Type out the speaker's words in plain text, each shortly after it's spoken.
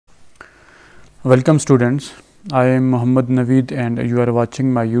Welcome students, I am Muhammad Naveed and you are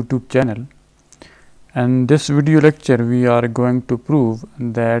watching my YouTube channel. And this video lecture we are going to prove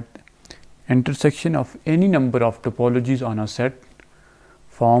that intersection of any number of topologies on a set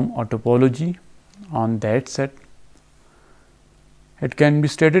form a topology on that set. It can be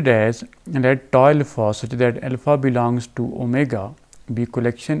stated as let tau alpha such that alpha belongs to omega be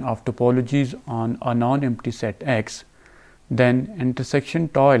collection of topologies on a non-empty set X. Then intersection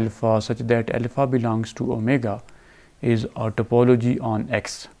tau alpha such that alpha belongs to omega is a topology on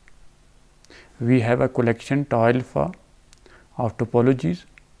X. We have a collection tau alpha of topologies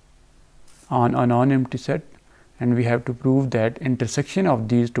on a non-empty set, and we have to prove that intersection of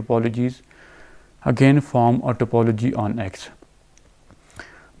these topologies again form a topology on X.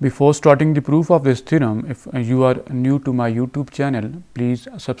 Before starting the proof of this theorem, if you are new to my YouTube channel, please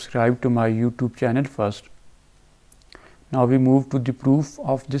subscribe to my YouTube channel first. Now we move to the proof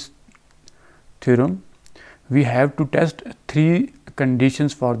of this theorem. We have to test three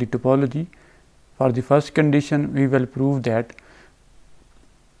conditions for the topology. For the first condition, we will prove that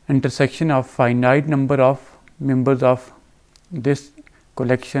intersection of finite number of members of this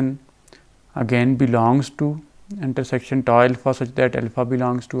collection again belongs to intersection tau alpha such that alpha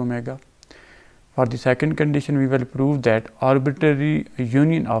belongs to omega. For the second condition, we will prove that arbitrary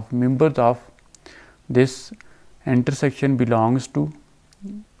union of members of this intersection belongs to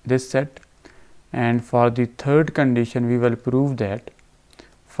this set, and for the third condition we will prove that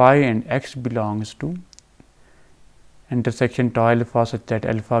phi and x belongs to intersection tau alpha such that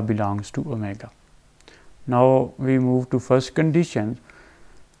alpha belongs to omega. Now we move to first condition.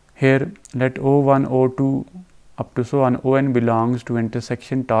 Here let O1, O2 up to so on On belongs to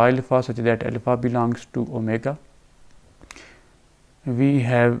intersection tau alpha such that alpha belongs to omega. We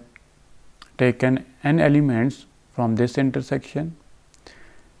have taken n elements from this intersection.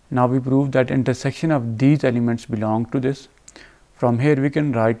 Now we prove that intersection of these elements belong to this. From here we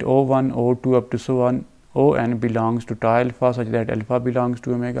can write O1, O2 up to so on On belongs to tau alpha such that alpha belongs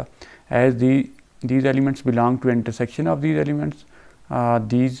to omega. As these elements belong to intersection of these elements,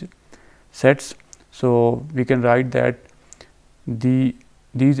 these sets, so we can write that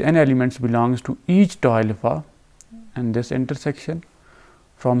these n elements belongs to each tau alpha and this intersection.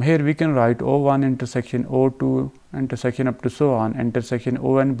 From here we can write O1 intersection O2 intersection up to so on intersection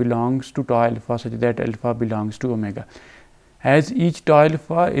On belongs to tau alpha such that alpha belongs to omega. As each tau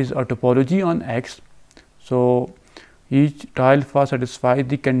alpha is a topology on X, so each tau alpha satisfies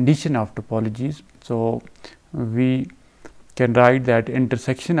the condition of topologies. So we can write that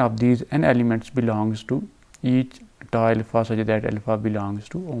intersection of these n elements belongs to each tau alpha such that alpha belongs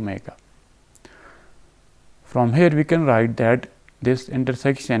to omega. From here we can write that this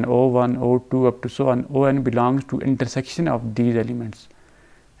intersection O1, O2 up to so on On belongs to intersection of these elements.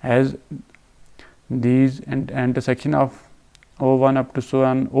 As these intersection of O1 up to so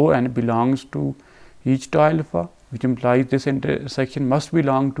on On belongs to each tau alpha, which implies this intersection must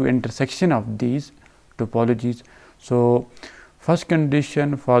belong to intersection of these topologies. So first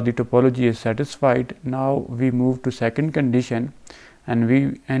condition for the topology is satisfied. Now we move to second condition, and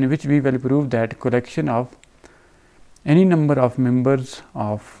in which we will prove that collection of any number of members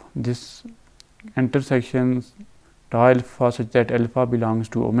of this intersection tau alpha such that alpha belongs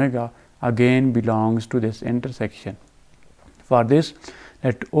to omega again belongs to this intersection. For this,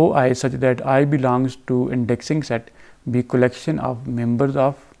 let OI such that I belongs to indexing set be collection of members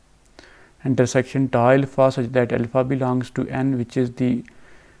of intersection tau alpha such that alpha belongs to n, which is the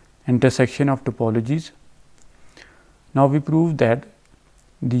intersection of topologies. Now we prove that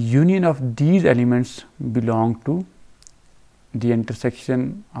the union of these elements belong to the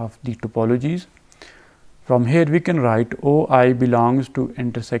intersection of the topologies. From here we can write OI belongs to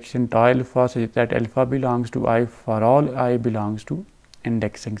intersection tau alpha such that alpha belongs to I for all I belongs to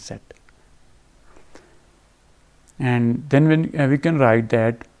indexing set. And then when we can write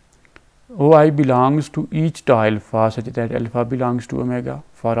that OI belongs to each tau alpha such that alpha belongs to omega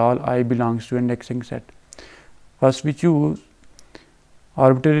for all I belongs to indexing set. First we choose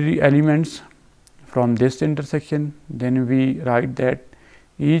arbitrary elements from this intersection, then we write that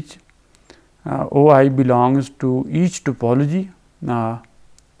each OI belongs to each topology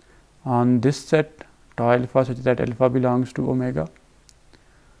on this set tau alpha such that alpha belongs to omega.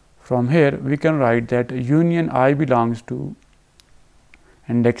 From here we can write that union I belongs to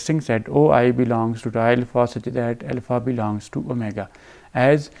indexing set OI belongs to tau alpha such that alpha belongs to omega.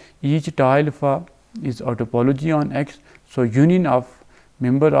 As each tau alpha is a topology on X, so union of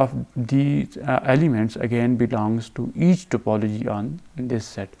member of these elements again belongs to each topology on this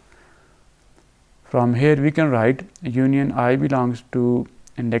set. From here we can write union I belongs to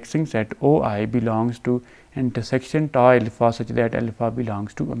indexing set OI belongs to intersection tau alpha such that alpha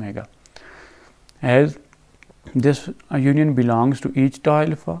belongs to omega. As this union belongs to each tau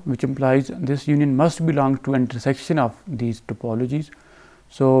alpha, which implies this union must belong to intersection of these topologies.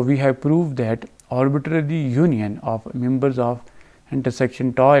 So we have proved that arbitrary union of members of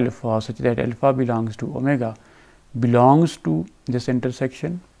intersection tau alpha such that alpha belongs to omega belongs to this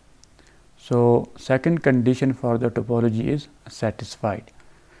intersection. So second condition for the topology is satisfied.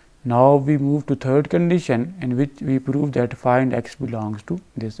 Now we move to third condition, in which we prove that find x belongs to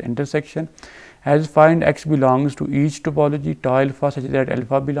this intersection. As find x belongs to each topology tau alpha such that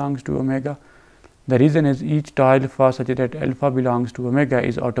alpha belongs to omega. The reason is each tau alpha such that alpha belongs to omega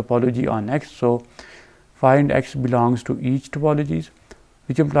is a topology on x. So find x belongs to each topologies,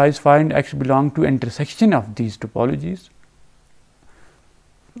 which implies find x belong to intersection of these topologies,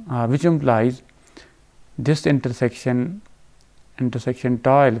 which implies this intersection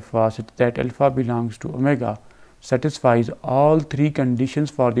tau alpha such that alpha belongs to omega satisfies all three conditions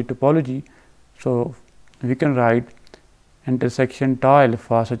for the topology. So we can write intersection tau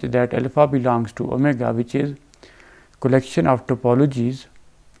alpha such that alpha belongs to omega, which is collection of topologies,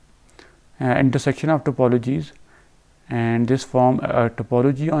 intersection of topologies, and this form a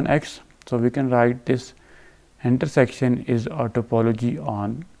topology on X. So we can write this intersection is a topology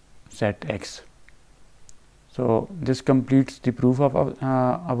on set X. So this completes the proof of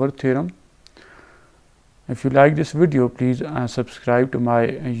our theorem. If you like this video, please subscribe to my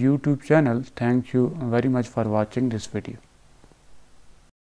YouTube channel. Thank you very much for watching this video.